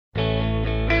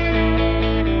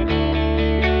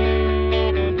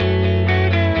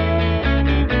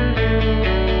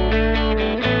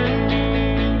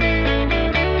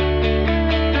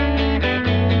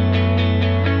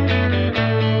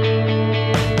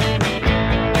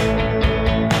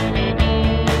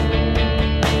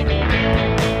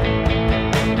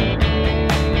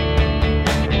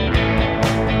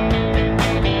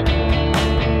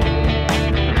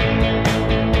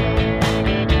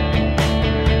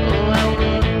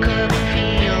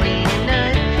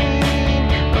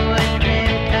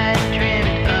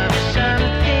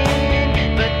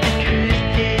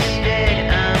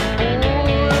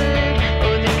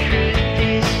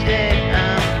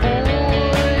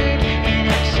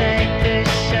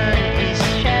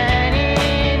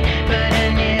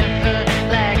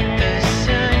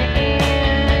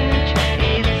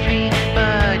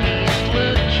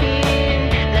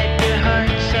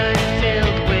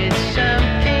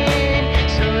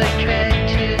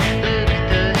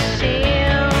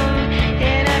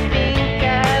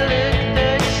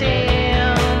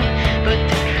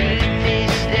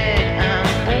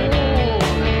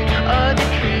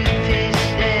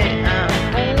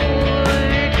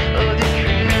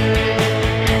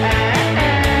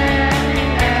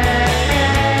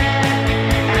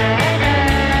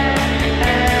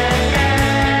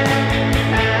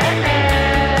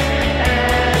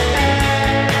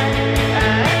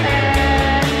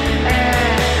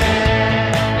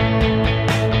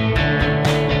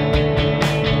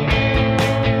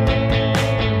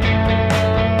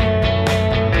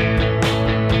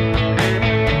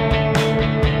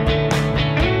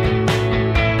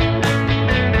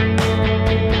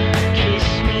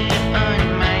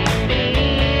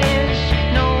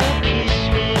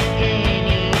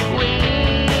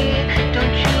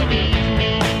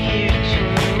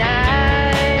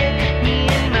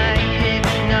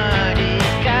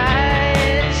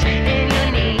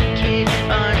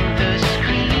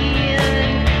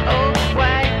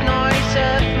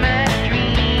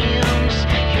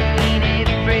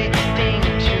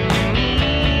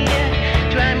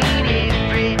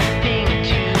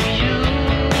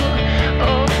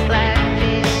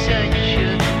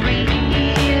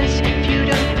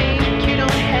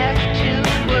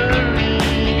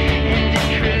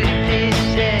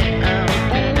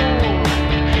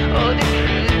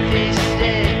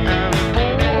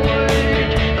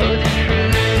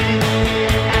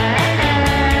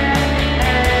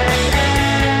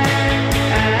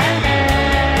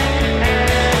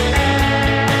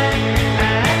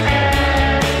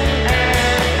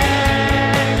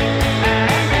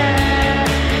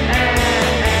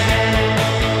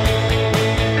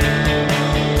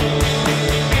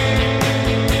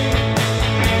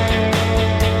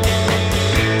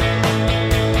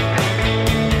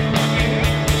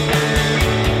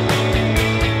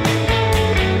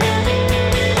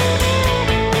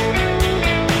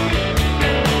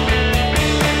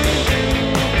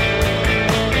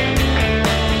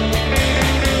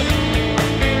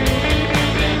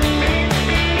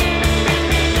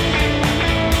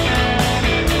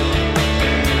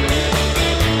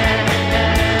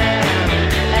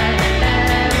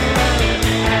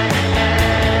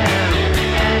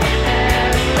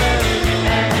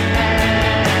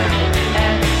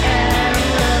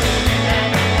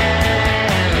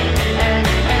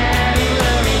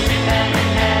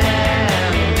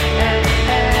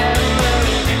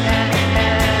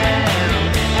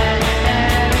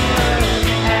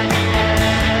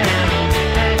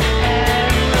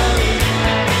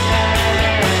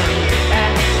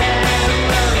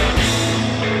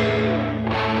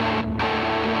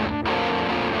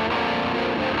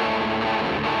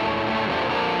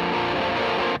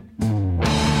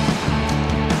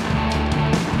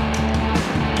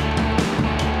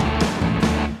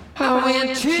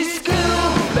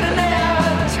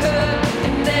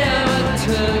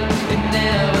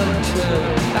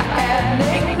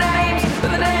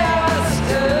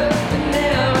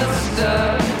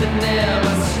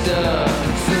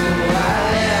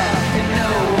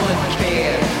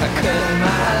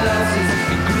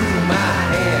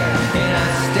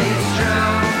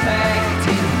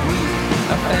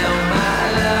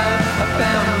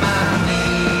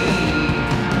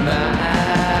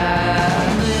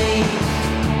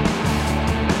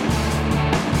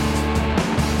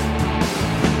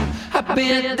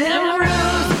bent them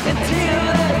rules until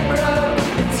they broke,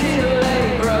 until they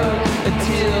broke,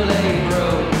 until they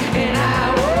broke. And I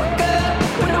woke up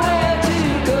with nowhere to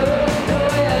go,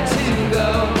 nowhere to go,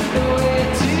 nowhere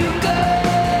to go.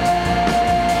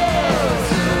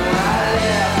 So I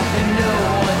left and no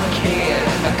one cared.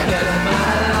 I cut my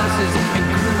losses and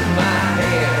grew my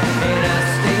hair, and I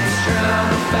stayed strong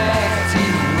back to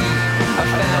me. I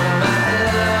found my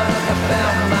love, I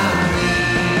found my me,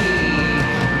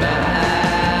 my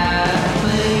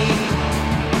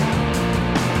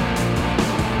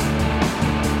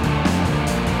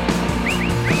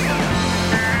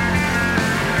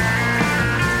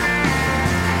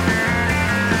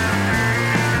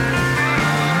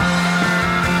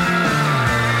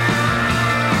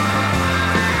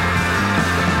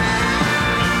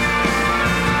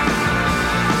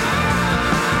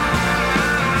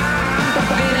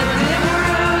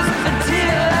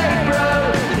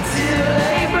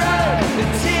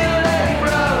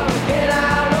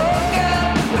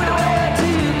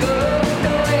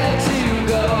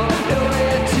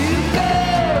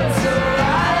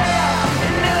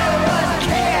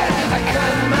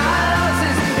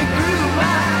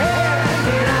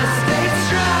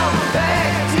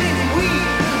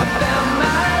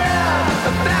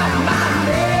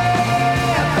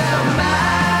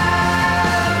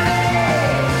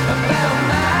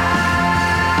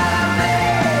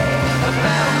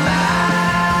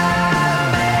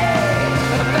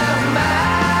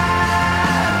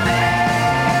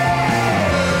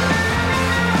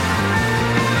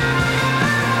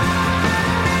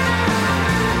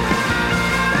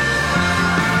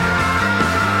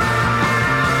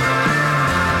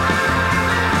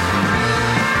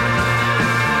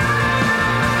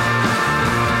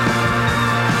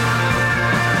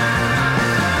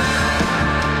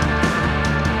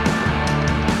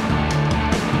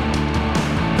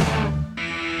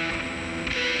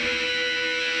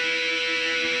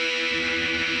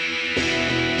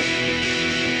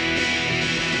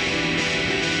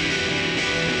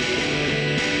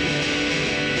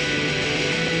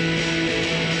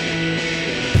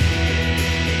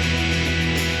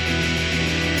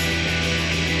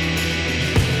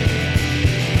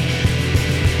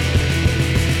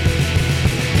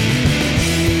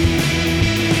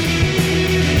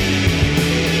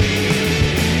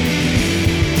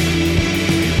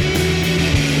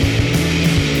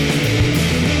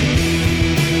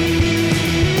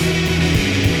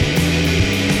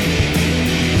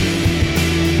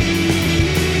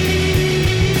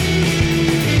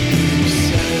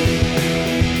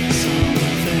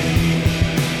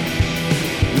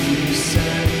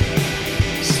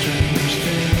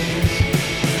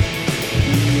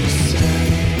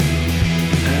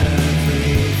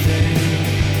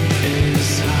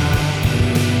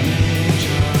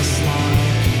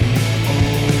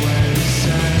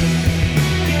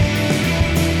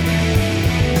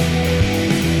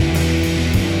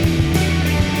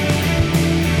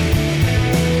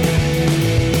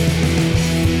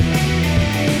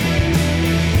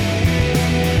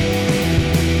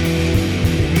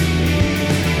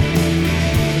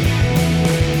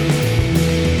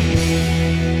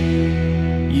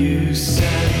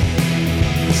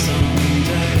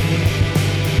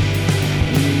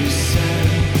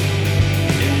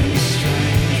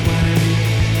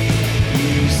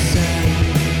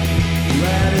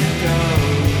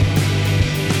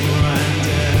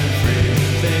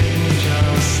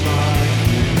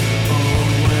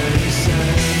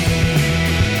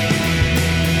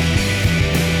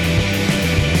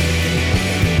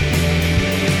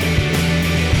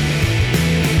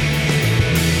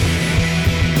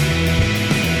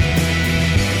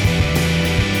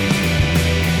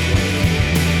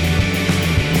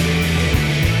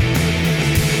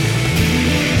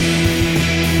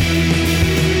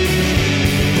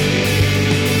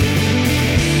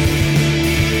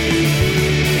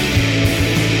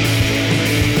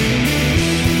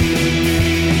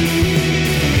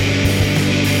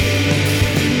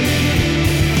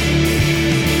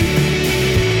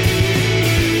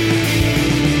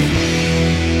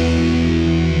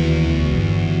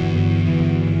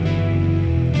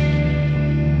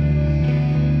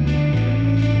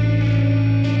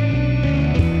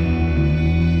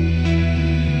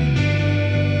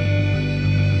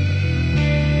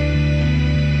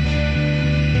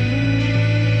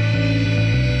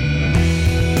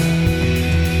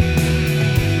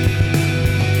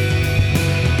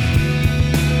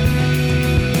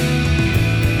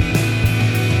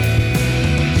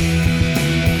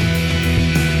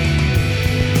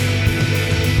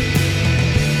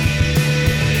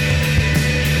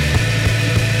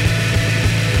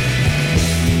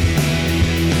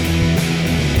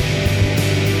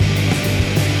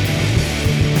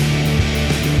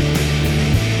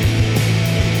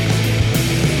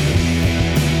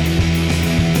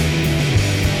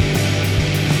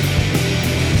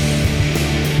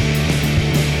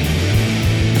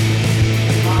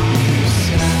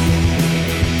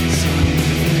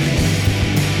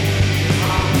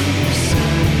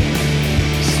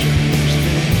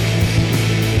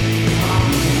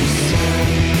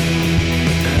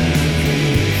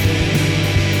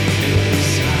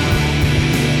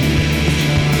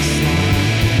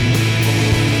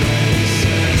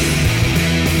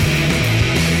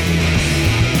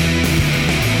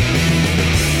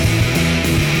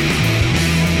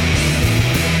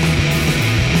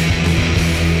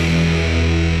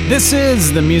This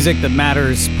is the Music That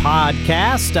Matters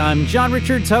podcast. I'm John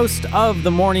Richards, host of The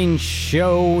Morning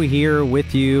Show, here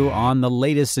with you on the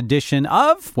latest edition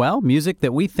of, well, music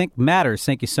that we think matters.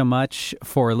 Thank you so much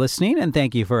for listening, and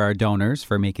thank you for our donors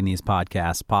for making these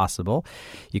podcasts possible.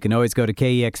 You can always go to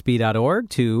kexp.org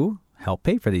to help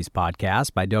pay for these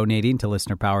podcasts by donating to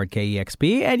listener-powered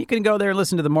KEXP, and you can go there and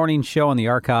listen to the morning show on the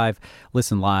archive.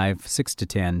 Listen live, 6 to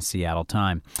 10 Seattle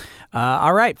time.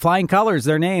 All right, Flying Colours,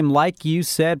 their name, like you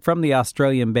said, from the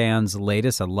Australian band's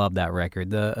latest. I love that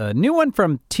record. The new one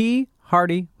from T.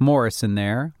 Hardy Morrison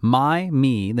there, My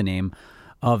Me, the name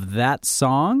of that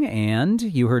song, and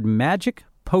you heard Magic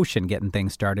Potion getting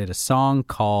things started, a song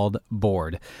called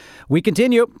Bored. We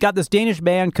continue. Got this Danish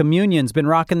band, Communion's been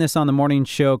rocking this on the morning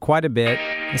show quite a bit.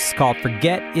 This is called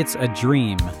Forget It's a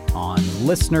Dream on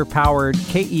listener-powered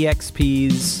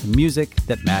KEXP's Music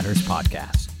That Matters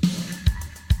podcast.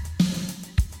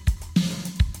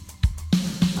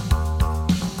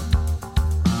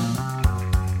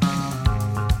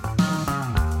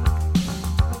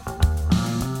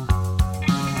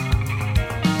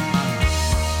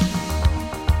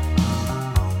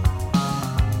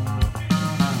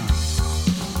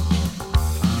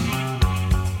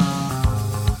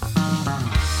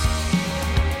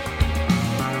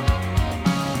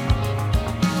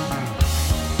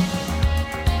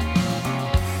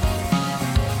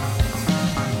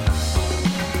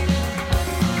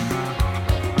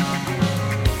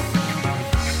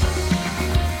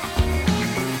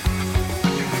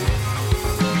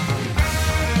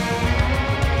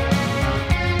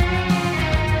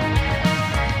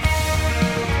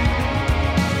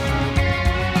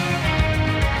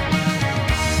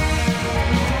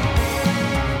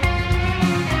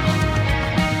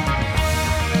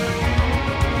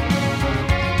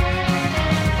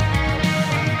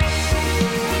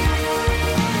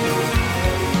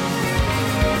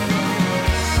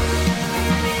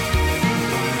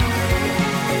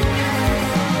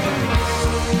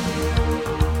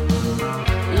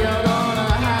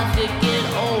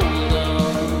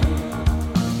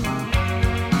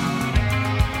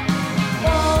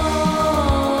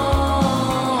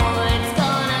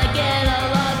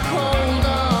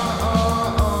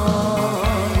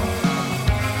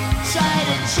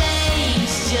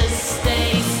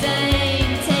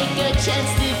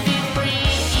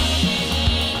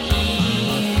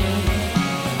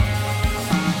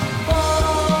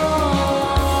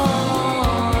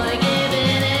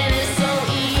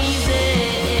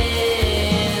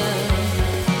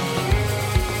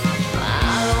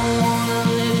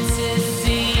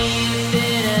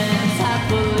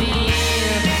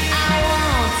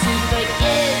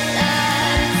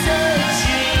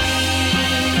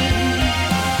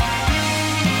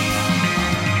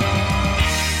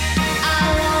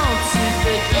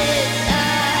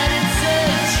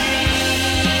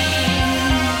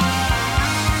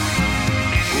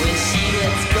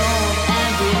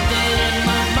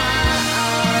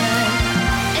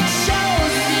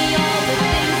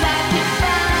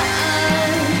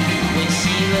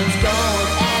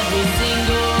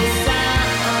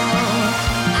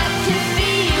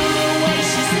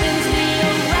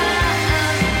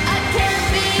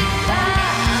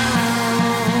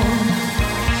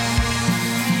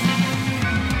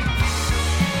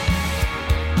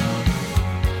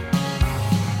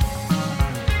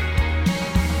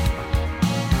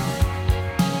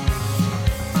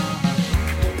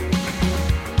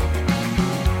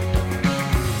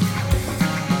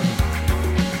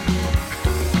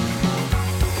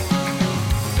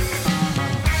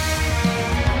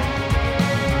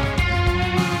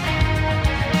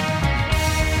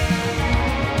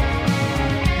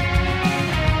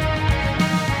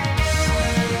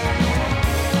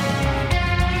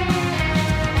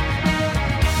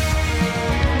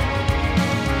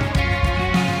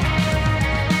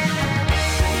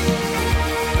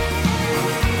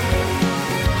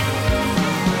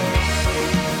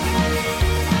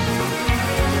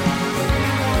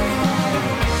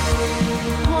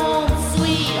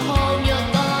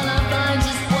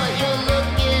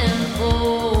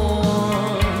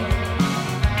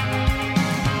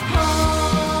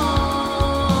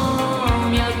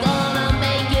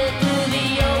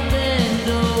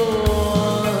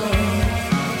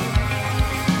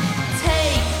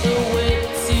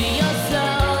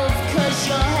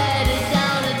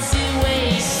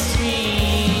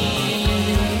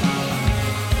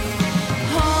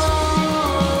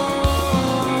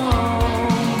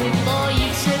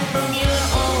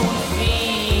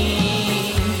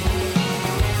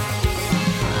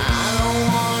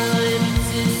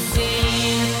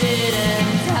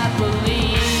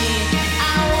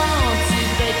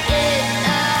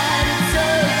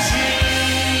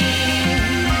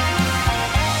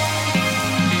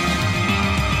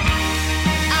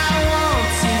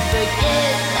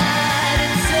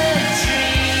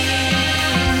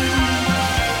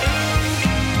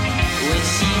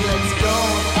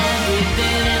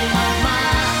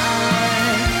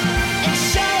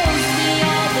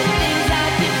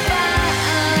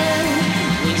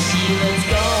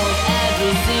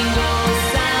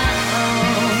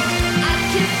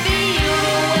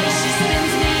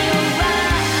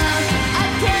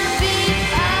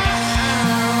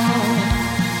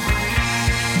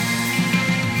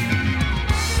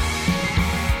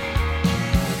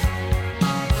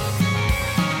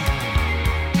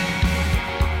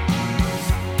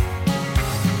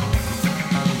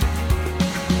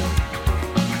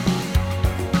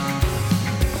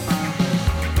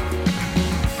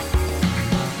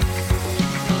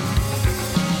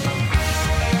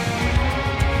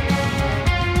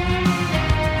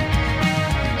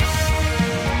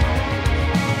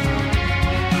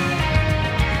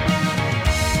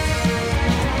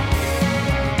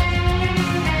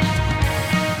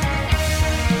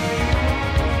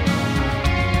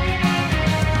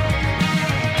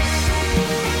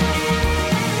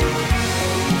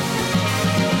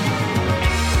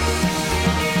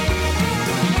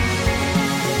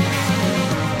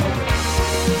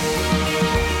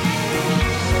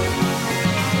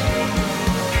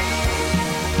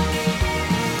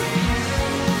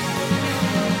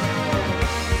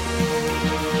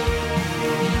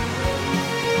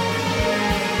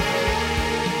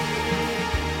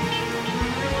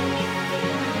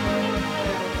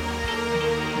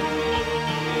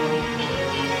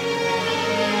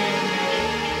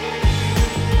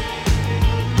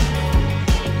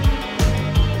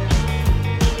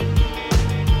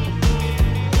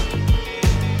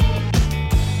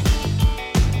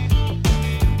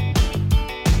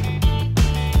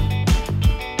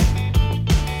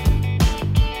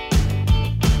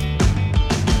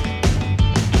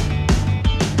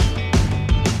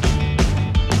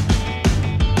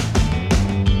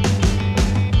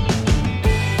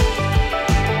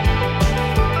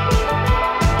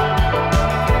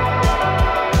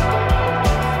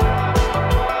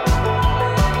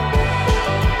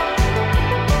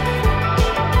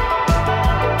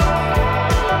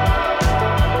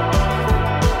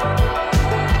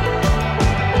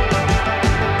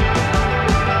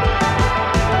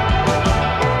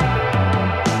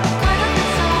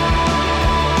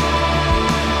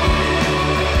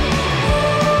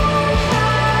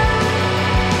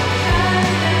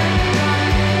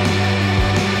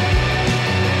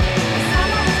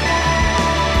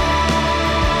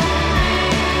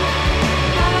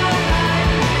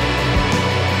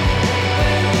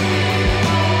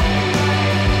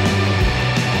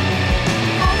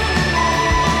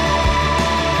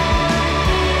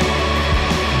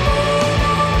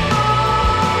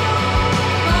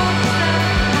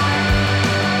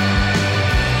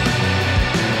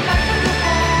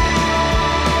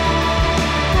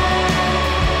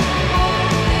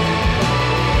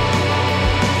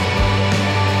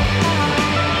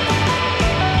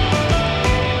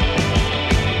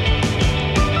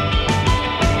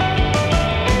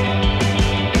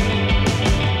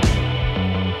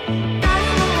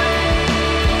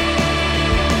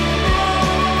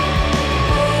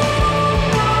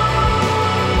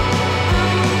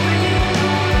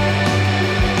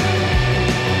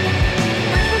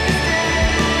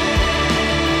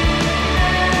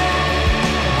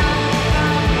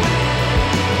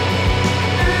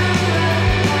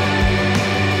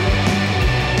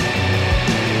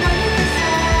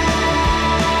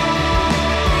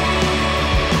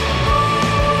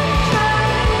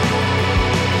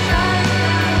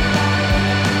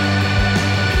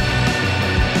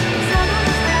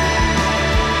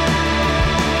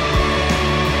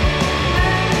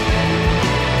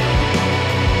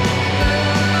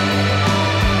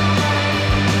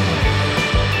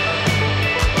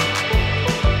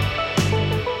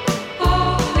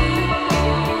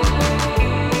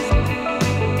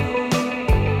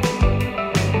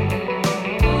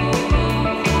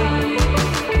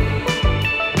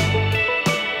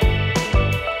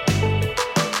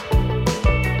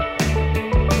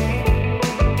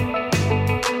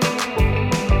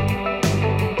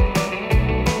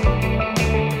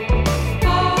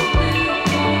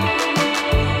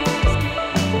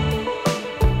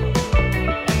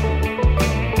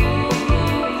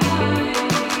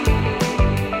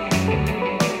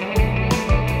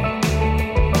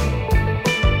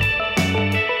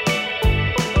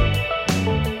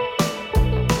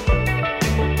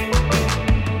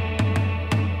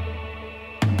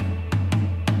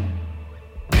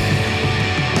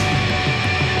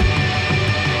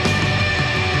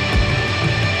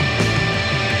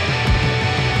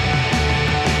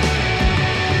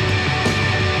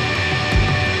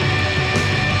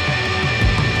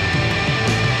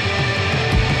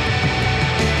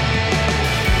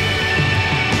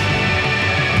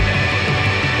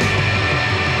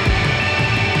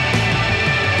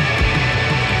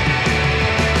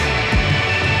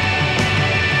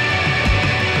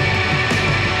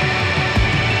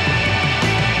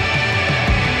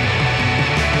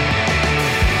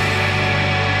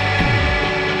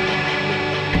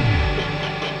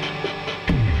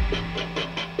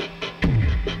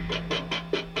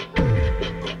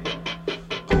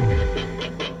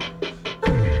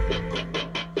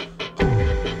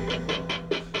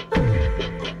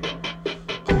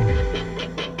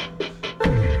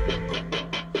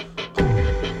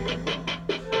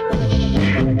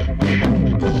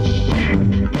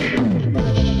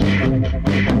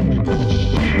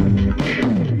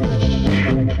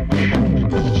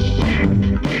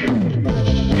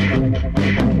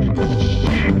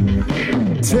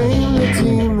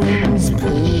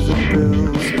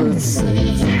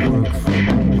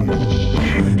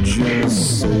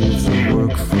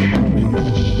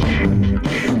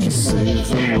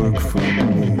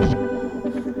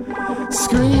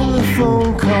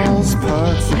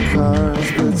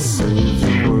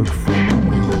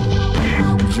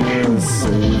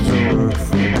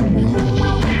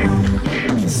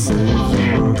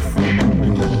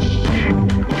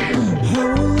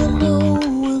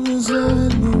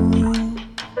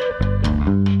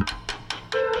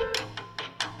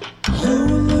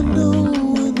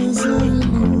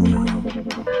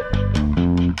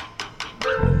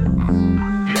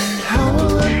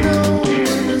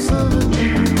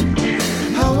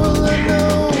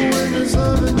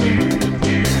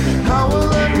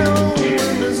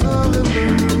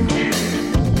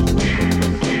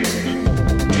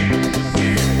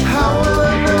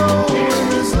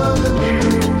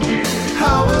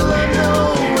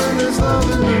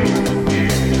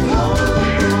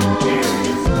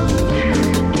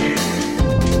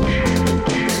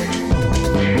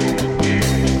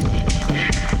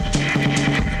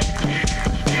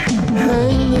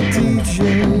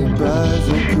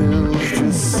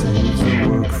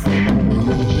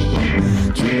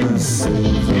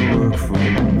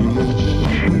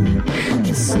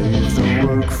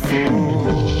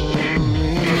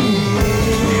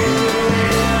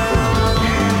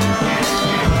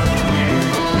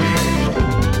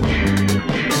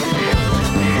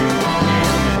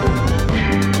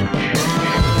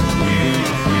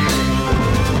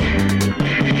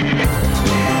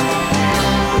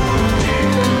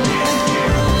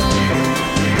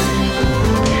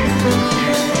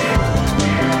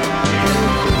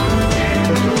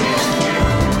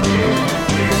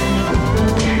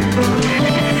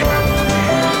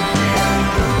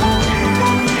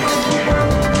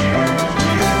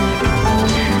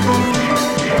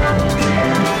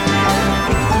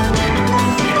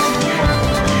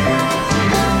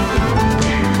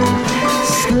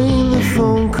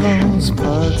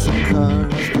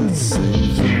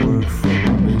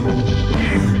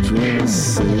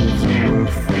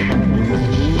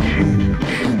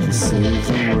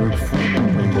 work for me.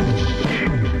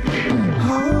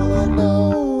 How will I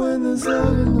know when there's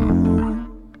love in the room?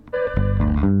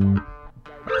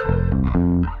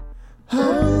 How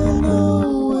will I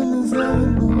know when there's love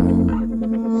in the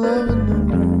room? Love in the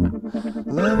room,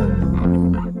 love in the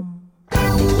room.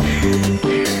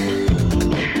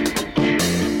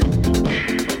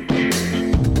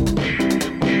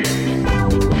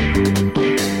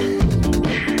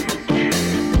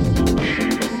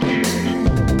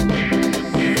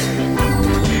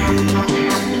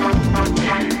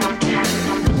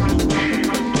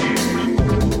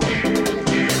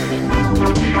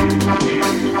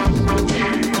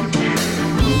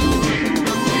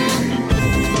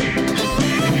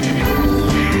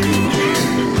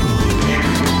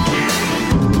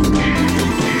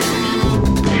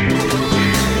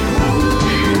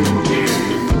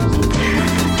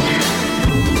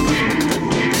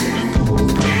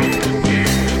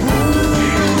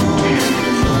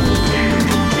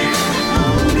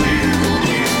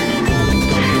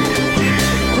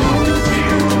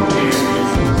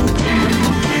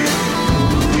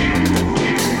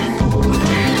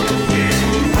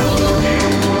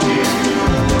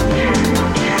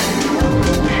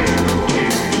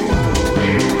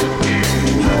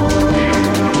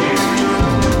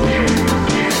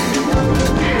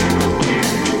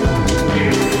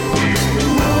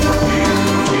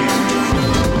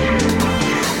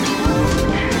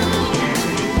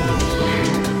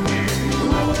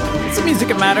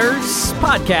 Matters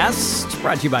podcast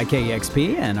brought to you by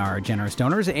KEXP and our generous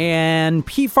donors and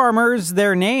P Farmers,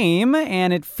 their name,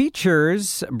 and it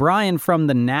features Brian from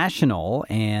The National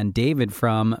and David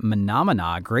from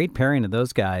Menomina. Great pairing of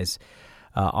those guys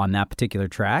on that particular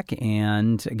track.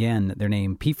 And again, their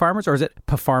name P Farmers, or is it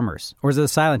P Farmers, or is it a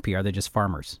silent P? Are they just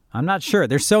farmers? I'm not sure.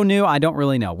 They're so new, I don't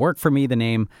really know. Work for Me, the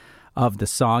name of the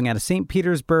song, out of St.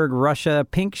 Petersburg, Russia.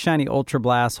 Pink Shiny Ultra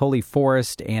Blast, Holy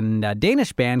Forest, and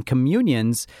Danish band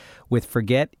Communions with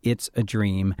Forget It's a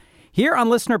Dream. Here on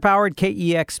listener-powered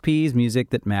KEXP's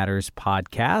Music That Matters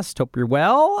podcast. Hope you're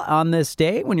well on this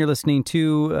day when you're listening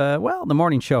to, the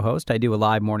morning show host. I do a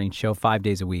live morning show 5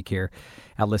 days a week here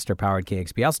at listener-powered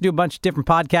KEXP. I also do a bunch of different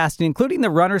podcasting, including the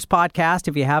Runners podcast.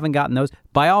 If you haven't gotten those,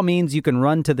 by all means, you can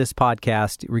run to this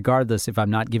podcast, regardless if I'm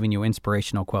not giving you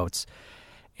inspirational quotes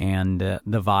and the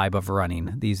vibe of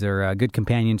running. These are good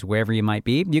companions wherever you might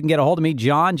be. You can get a hold of me,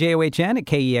 John, John, at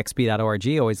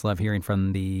KEXP.org. Always love hearing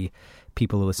from the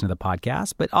people who listen to the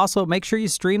podcast. But also make sure you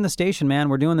stream the station, man.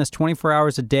 We're doing this 24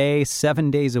 hours a day, 7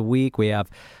 days a week. We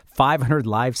have 500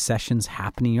 live sessions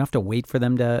happening. You don't have to wait for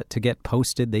them to get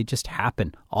posted. They just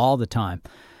happen all the time.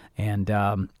 And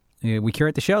we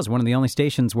curate the shows. One of the only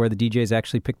stations where the DJs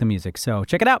actually pick the music. So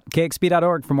check it out,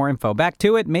 kexp.org for more info. Back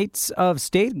to it. Mates of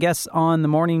State, guests on the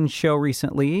morning show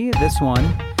recently. This one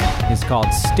is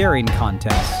called Staring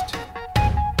Contest.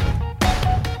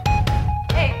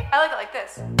 Hey, I like it like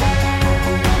this.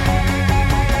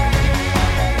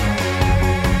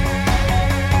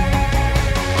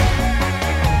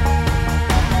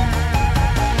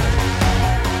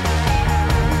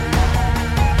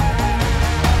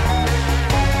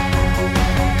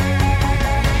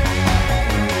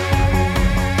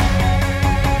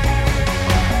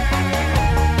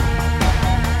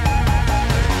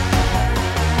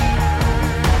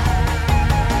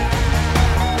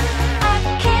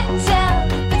 I can't tell,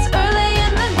 it's early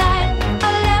in the night.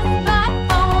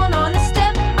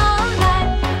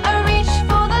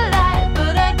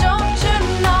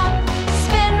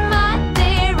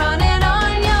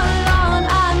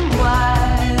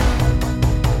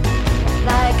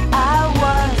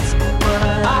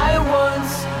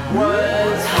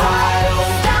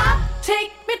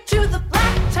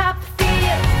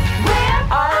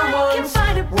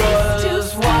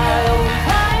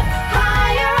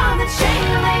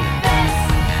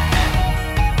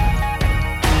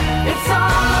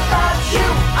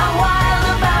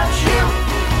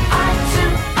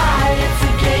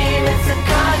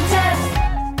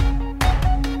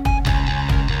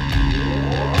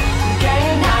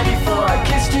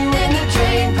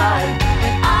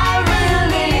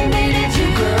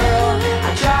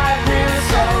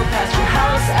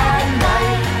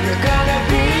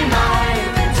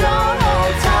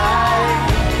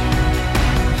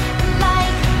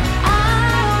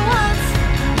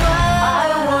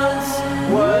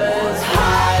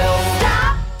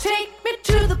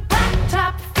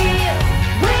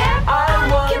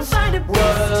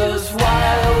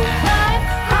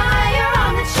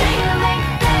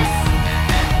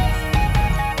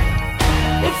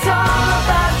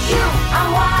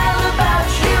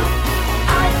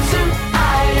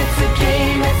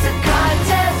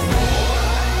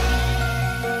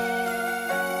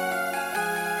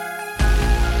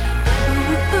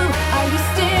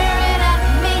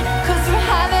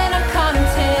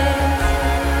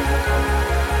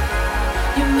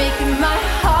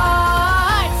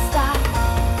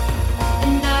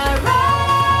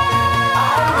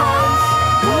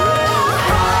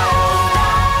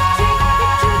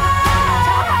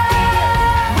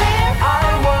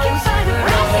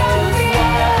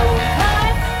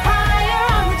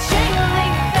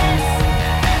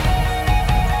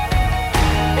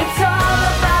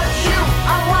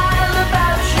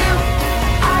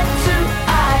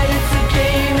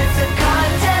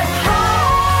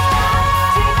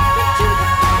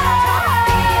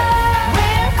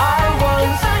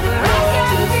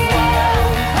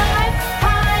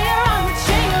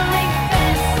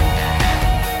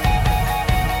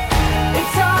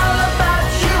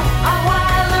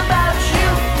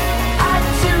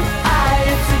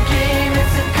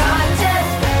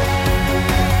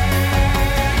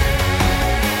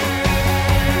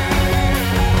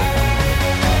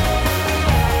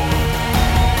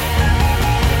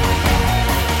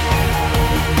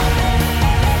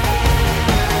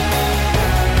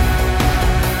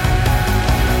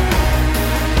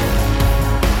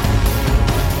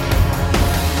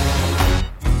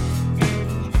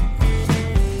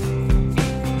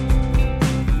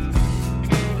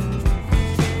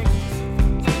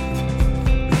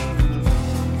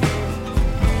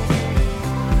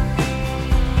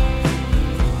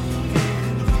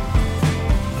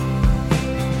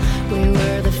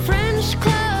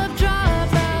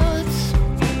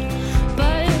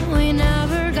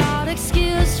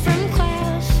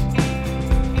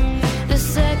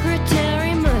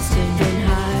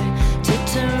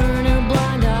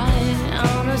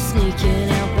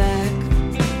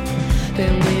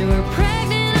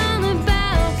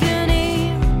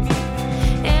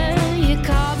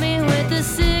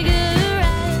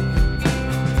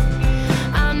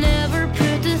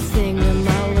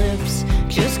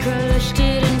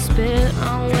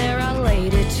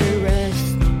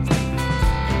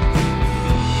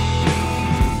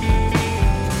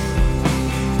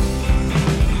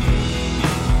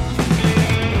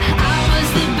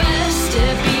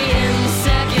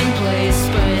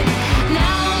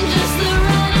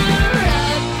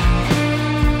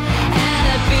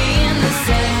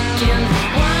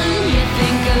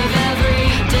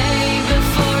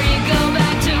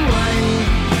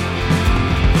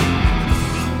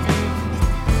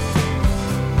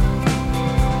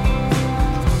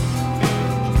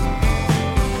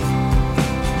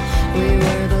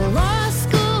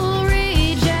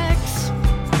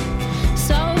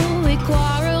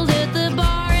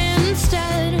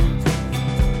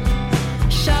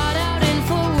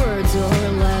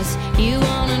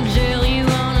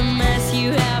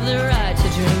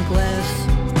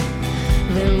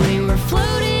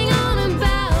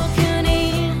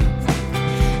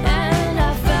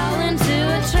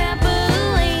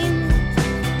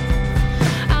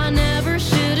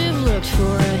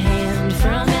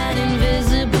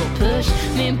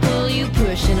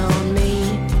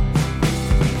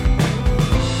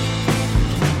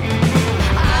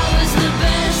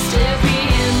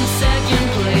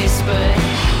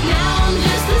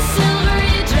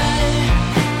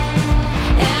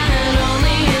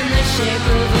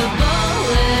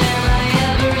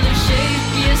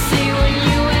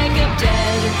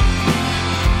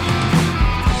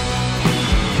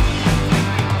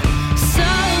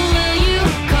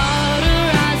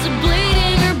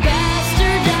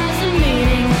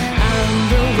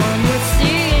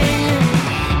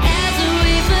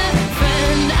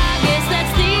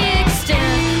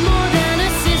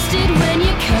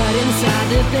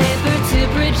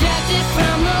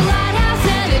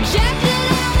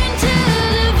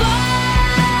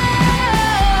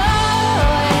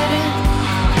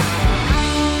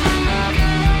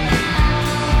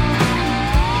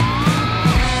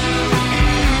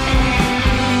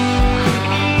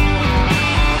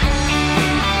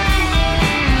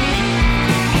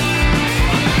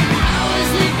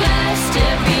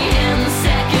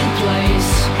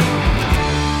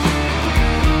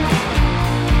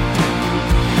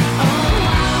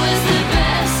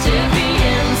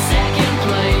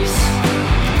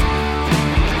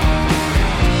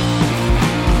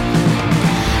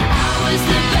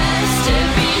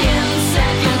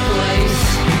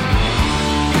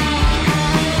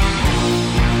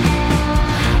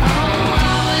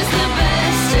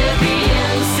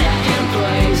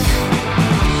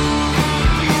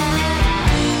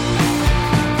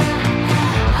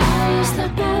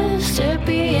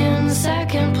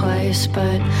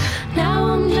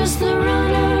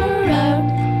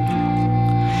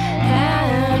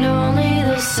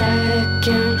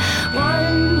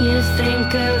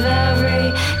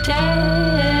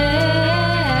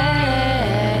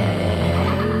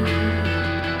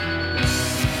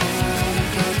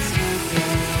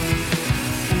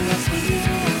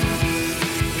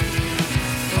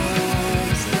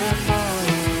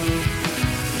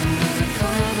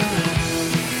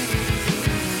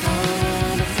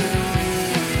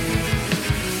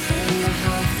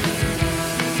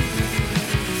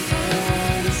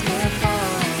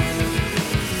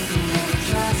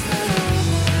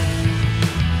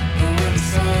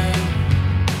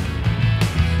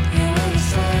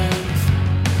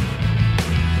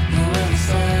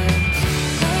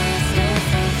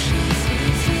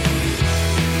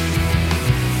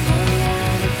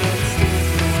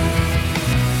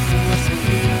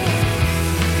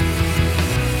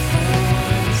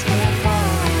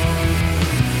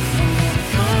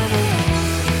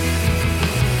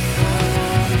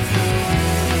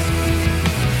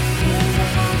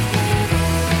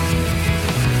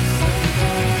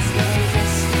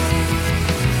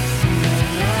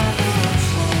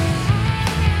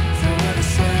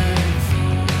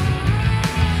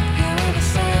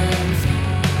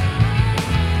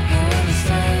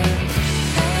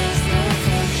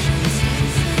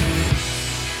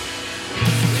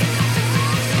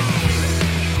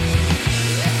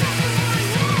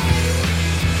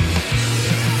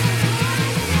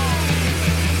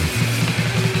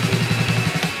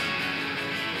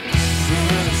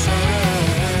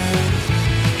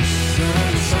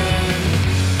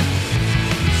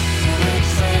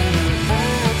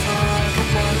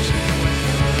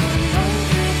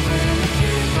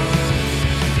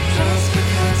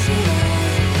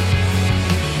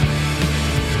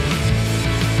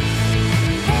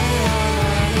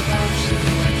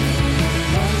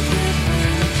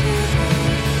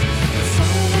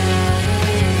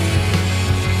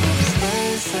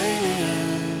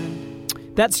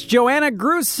 That's Joanna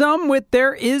Gruesome with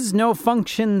There Is No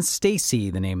Function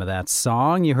Stacy, the name of that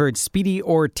song. You heard Speedy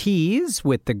Ortiz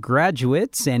with The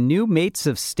Graduates and New Mates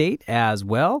of State as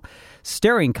well.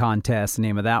 Staring Contest, the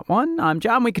name of that one. I'm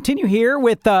John. We continue here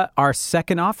with our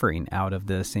second offering out of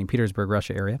the St. Petersburg,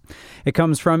 Russia area. It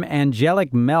comes from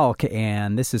Angelic Milk,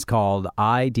 and this is called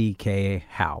IDK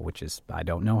How, which is I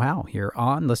Don't Know How, here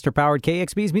on Listener-powered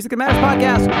KXB's Music That Matters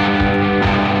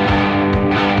podcast.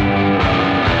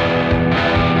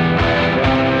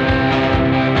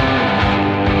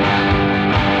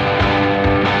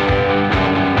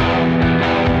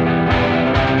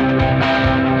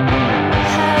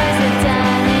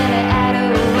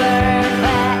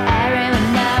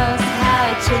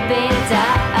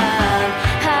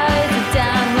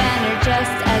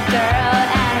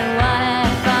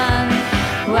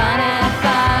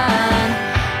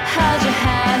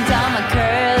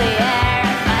 Curly hair,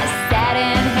 my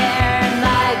satin hair,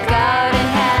 my golden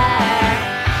hair.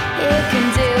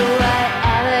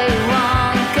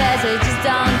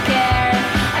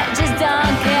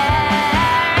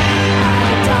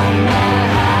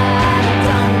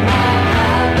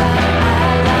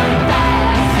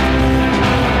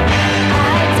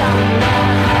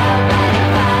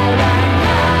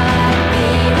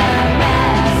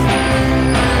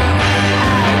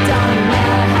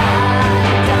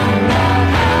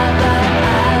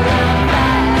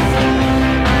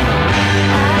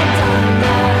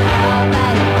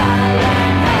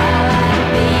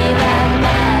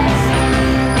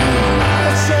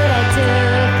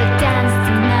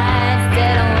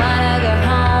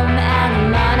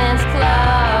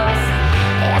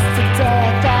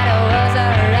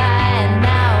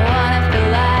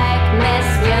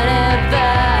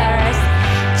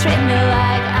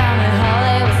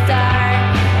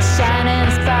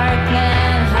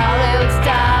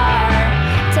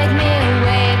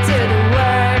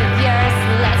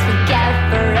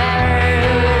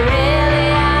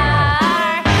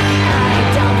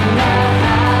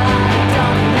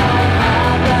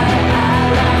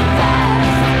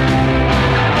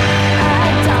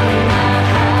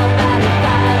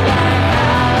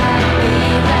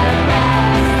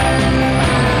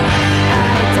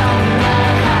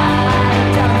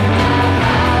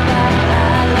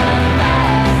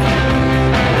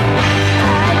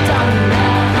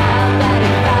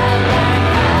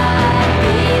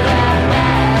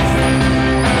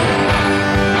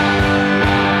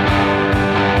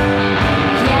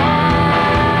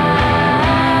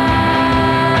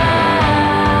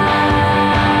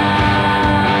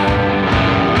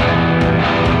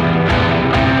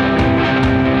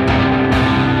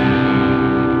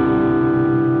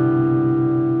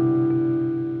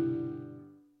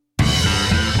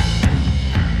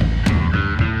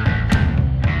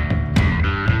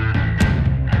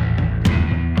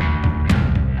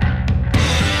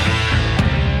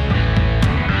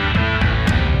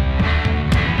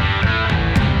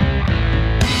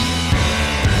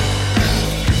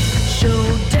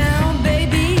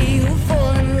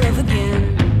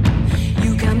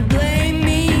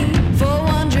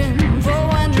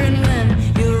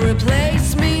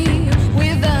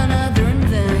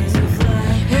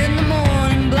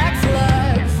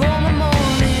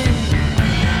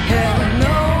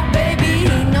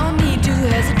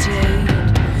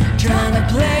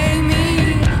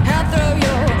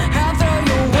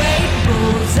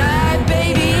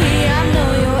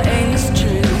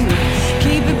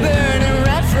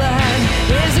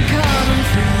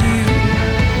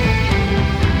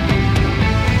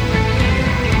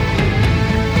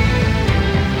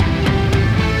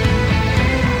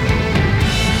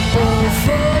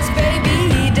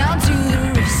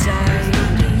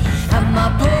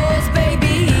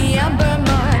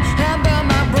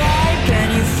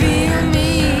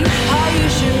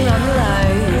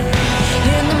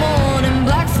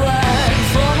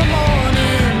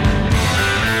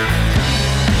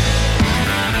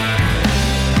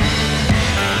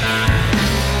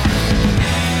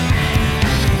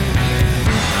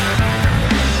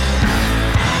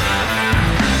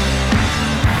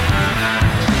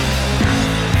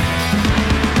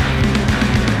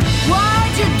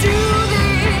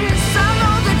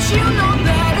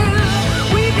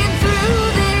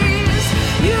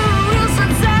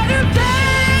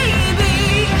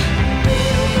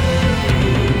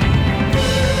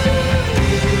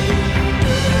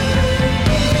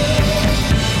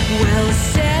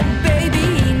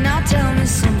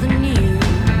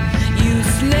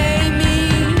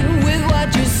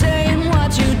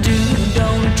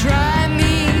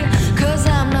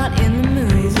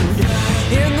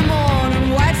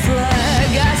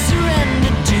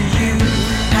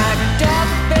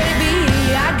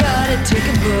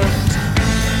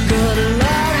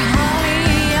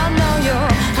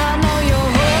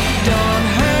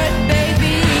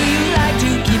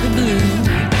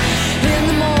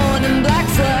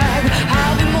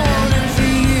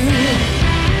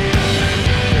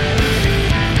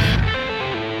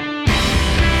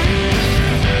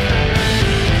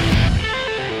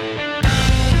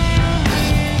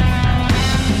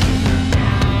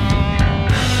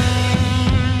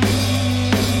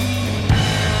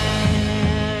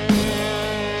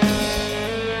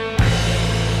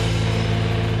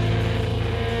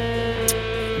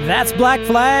 That's Black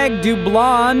Flag, Du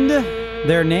Blonde.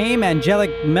 Their name,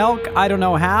 Angelic Milk, I Don't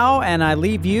Know How. And I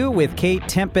leave you with Kate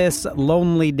Tempest,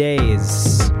 Lonely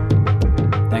Days.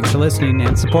 Thanks for listening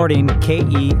and supporting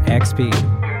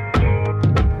KEXP.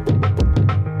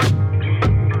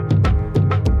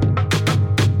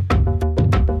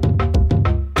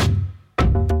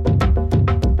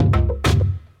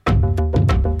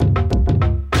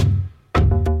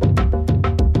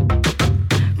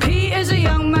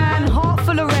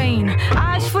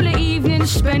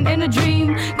 Spent in a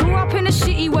dream. Grew up in a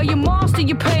city where you master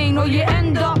your pain or you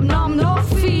end up numb, not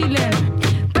feeling.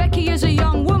 Becky is a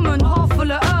young woman, heart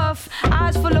full of earth,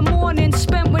 eyes full of morning,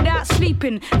 spent without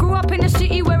sleeping. Grew up in a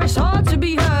city where it's hard to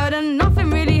be heard and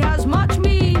nothing really has much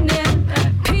meaning.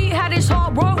 Pete had his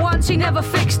heart broke once, he never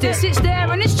fixed it. Sits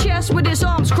there in his chest with his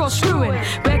arms crossed through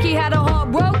it. Becky had her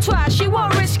heart broke twice, she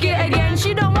won't risk it again.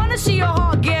 She don't wanna see her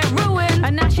heart get ruined.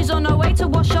 And now she's on her way to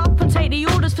wash up and take the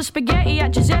orders for spaghetti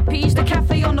at Giuseppe's, the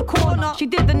cafe on the corner. She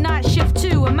did the night shift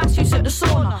too, and masseuse at the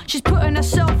sauna. She's putting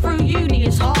herself through uni,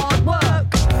 it's hard work.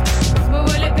 But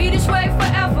will it be this way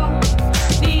forever?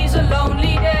 These are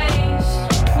lonely days.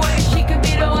 What if she could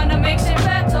be the one that makes it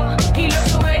better? He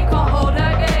looks away, can't hold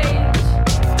her gaze.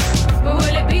 But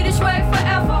will it be this way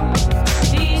forever?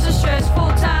 These are stressful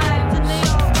times.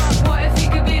 What if he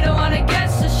could be the one that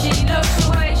gets her? She looks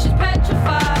away, she's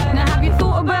petrified. Now have you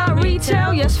thought about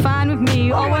retail? Yes, fine with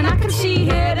me. Oh, and I can see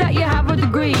here that you have a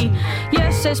degree.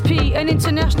 Yes, says Pete, and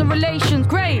international relations.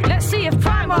 Great, let's see if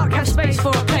Primark has space for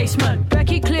a placement.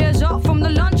 Becky clears up from the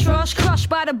lunch rush, crushed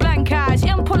by the blank eyes.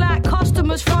 Impolite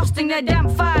customers frosting their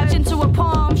damp fives into a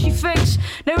palm. She thinks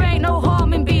there ain't no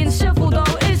harm in being civil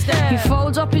though, is there? He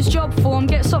folds up his job form,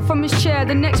 gets up from his chair.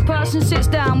 The next person sits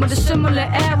down with a similar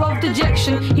air of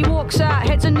dejection. He walks out,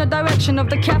 heads in the direction of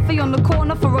the cafe on the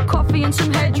corner for a coffee and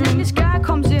some headroom. This guy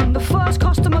comes in, the first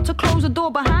customer to close the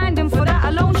door behind him. For that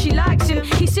alone she likes him.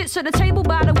 He sits at the table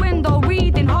by the window,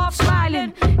 reading, half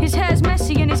smiling. His hair's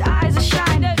messy and his eyes are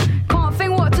shining. Can't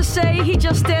think what to say, he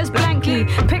just stares blankly.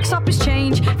 Picks up his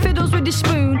change, fiddles with his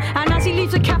spoon, and as he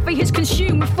leaves the cafe he's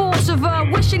consumed with thoughts of her,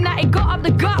 wishing that he got up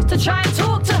the guts to try and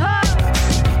talk to her.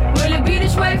 Will it be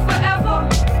this way forever?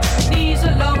 These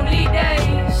are lonely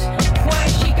days. What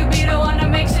if she could be the one that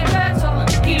makes it better?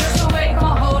 He looks away,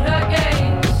 can't hold her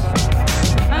gaze.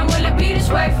 And will it be this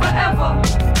way forever?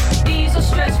 These are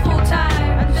stressful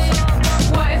times.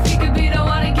 What if he could be the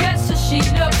one that gets her? She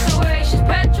looks away, she's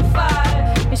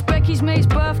petrified. It's Becky's mate's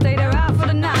birthday, they're out for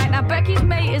the night. Now Becky's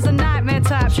mate is a nightmare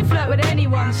type. She flirt with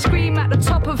anyone, scream at the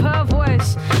top of her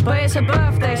voice. But it's her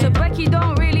birthday, so Becky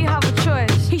don't really have a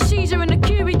choice. He sees her in the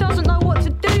queue, he doesn't know what to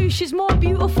do. She's more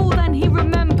beautiful than he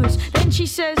remembers. Then she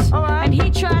says, alright, and he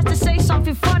tries to say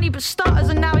something funny but stutters,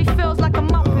 and now he feels like a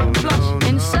muppet. Blush.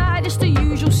 Inside it's the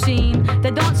usual scene.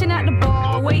 They're dancing at the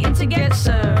bar, waiting to get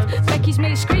served. Becky's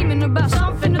mate screaming about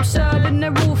something absurd, and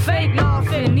they're all fake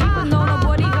laughing, even though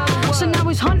nobody heard a word. So now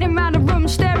he's hunting around the room,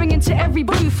 staring into every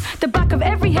booth. The back of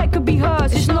every head could be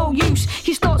hers, it's no use.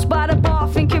 He stops by the bar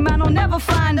thinking, man, I'll never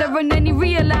find her. And then he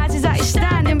realizes that he's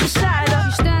standing beside her.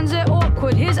 He stands there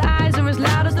awkward, his eyes are as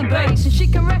loud as the bass, and she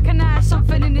can recognize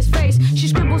something in his face. She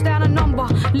scribbles down a number,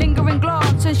 lingering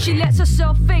glance, and she lets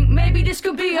herself think maybe this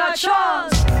could be her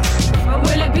chance.